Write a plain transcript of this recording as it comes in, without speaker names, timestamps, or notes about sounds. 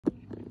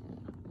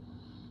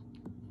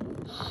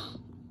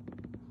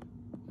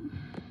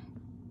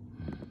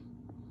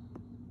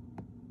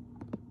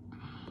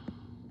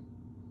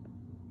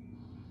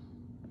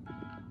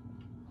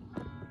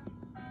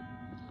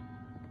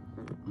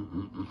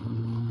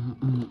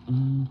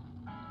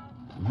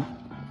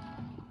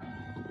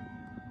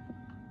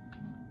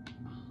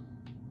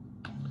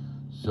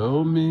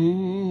So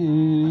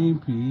many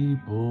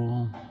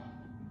people,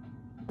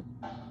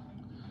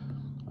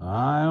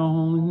 I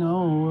only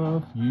know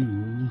of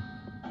you.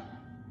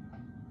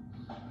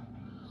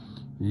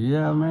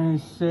 Yeah, may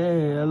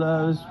say I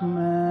love this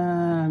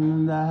man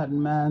and that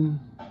man,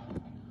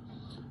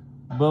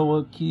 but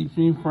what keeps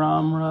me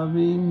from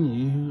loving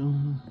you?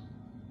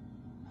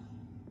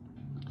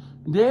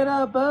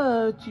 Data,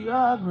 but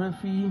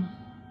geography,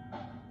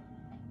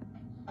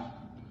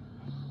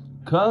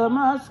 color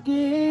my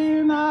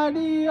skin,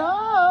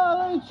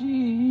 ideology,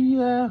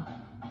 yeah.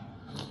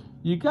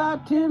 You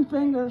got 10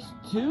 fingers,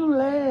 2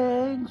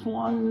 legs,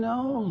 1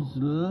 nose,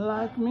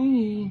 like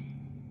me,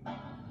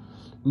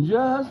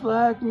 just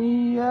like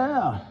me,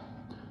 yeah.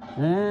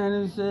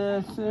 And it's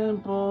as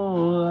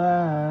simple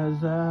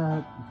as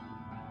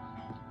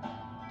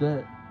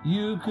that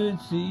you could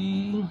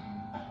see.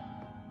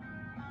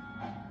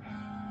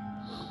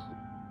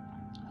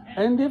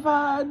 And if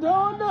I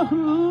don't know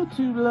who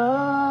to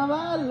love,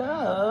 I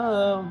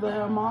love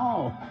them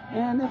all.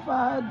 And if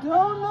I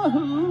don't know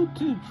who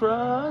to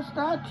trust,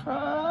 I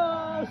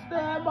trust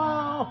them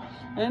all.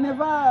 And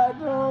if I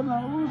don't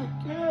know who to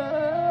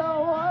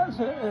kill, I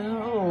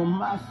tell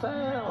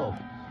myself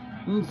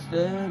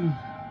instead.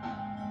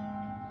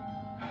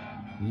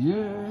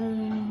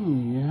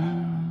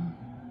 Yeah.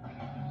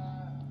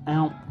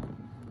 Ow,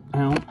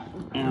 ow,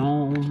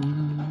 ow.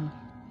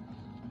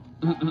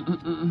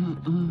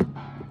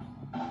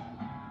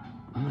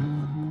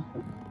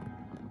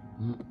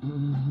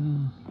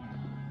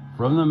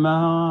 From the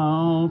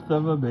mouth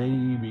of a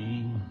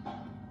baby,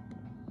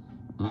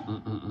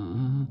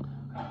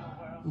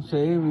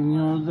 saving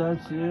yours that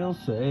she'll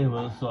save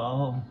us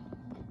all.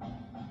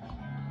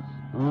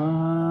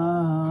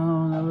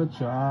 Around of a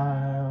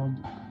child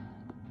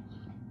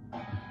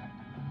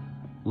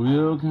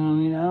will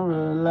come the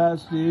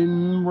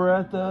everlasting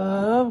breath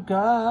of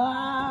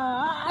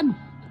God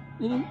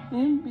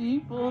in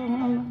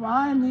people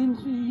finding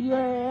to,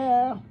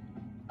 yeah.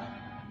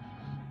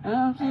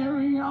 I'm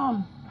carrying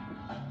on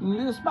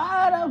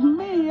despite of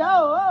me,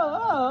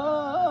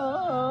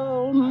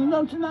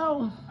 don't you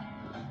know?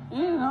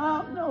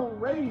 No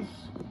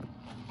race,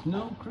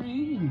 no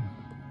creed,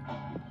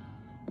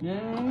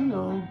 yeah,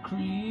 no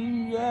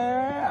creed,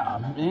 yeah.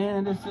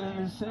 And it's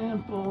as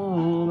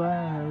simple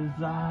as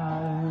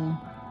I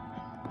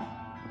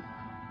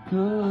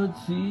could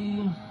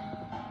see.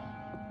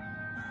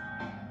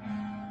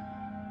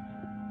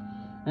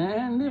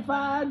 And if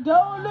I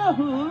don't know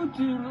who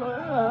to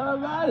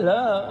love, I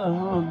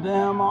love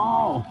them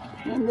all.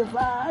 And if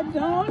I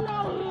don't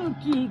know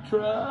who to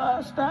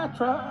trust, I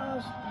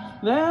trust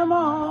them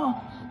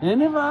all.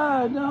 And if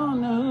I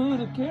don't know who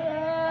to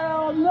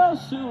kill, no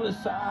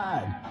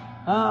suicide,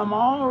 I'm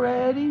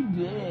already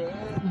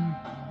dead.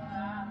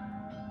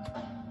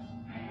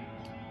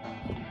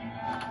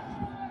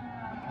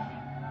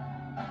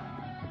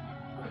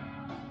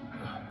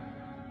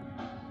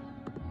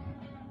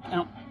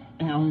 Ow,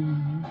 ow.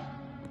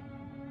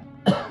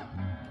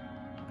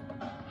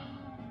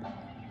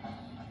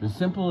 As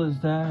simple as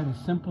that, as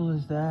simple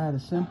as that,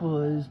 as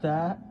simple as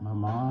that, my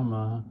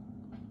mama.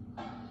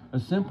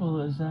 As simple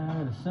as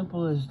that, as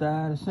simple as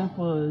that, as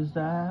simple as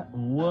that.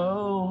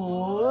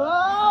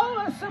 Whoa,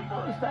 as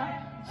simple as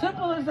that,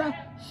 simple as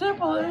that,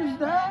 simple as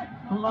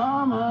that,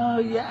 mama,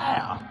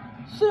 yeah.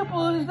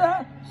 Simple as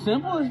that,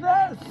 simple as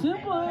that,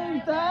 simple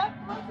as that,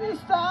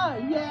 this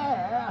time,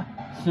 yeah.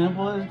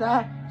 Simple as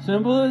that,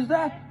 simple as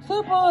that,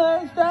 simple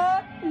as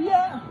that,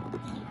 yeah.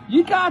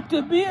 You got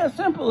to be as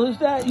simple as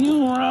that,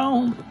 you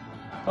roam.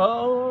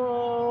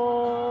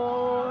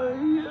 Oh,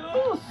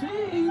 you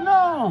see,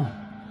 no.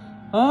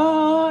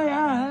 Oh,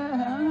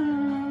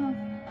 yeah.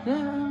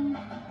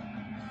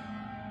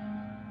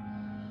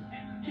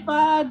 If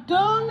I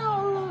don't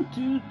know who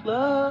to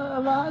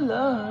love, I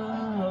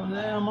love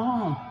them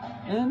all.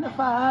 And if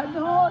I don't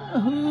know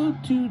who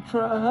to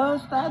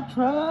trust, I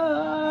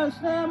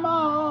trust them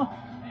all.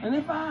 And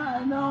if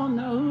I don't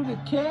know who to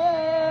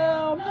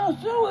kill, no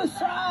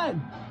suicide,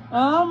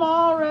 I'm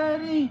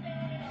already,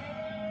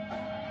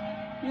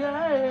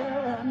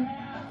 yeah.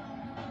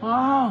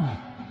 Oh,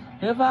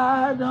 if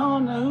I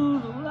don't know who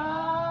to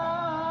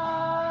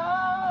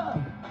love,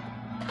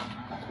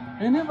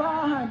 and if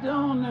I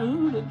don't know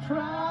who to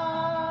trust,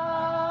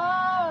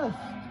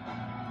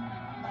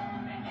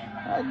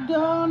 I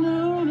don't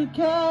know who to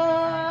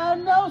care,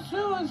 no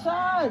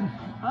suicide,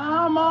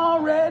 I'm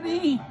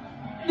already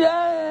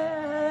dead.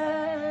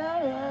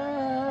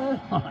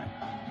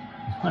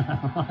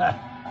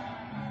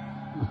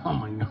 Oh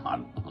my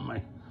God,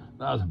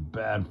 that was a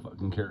bad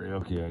fucking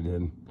karaoke I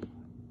did.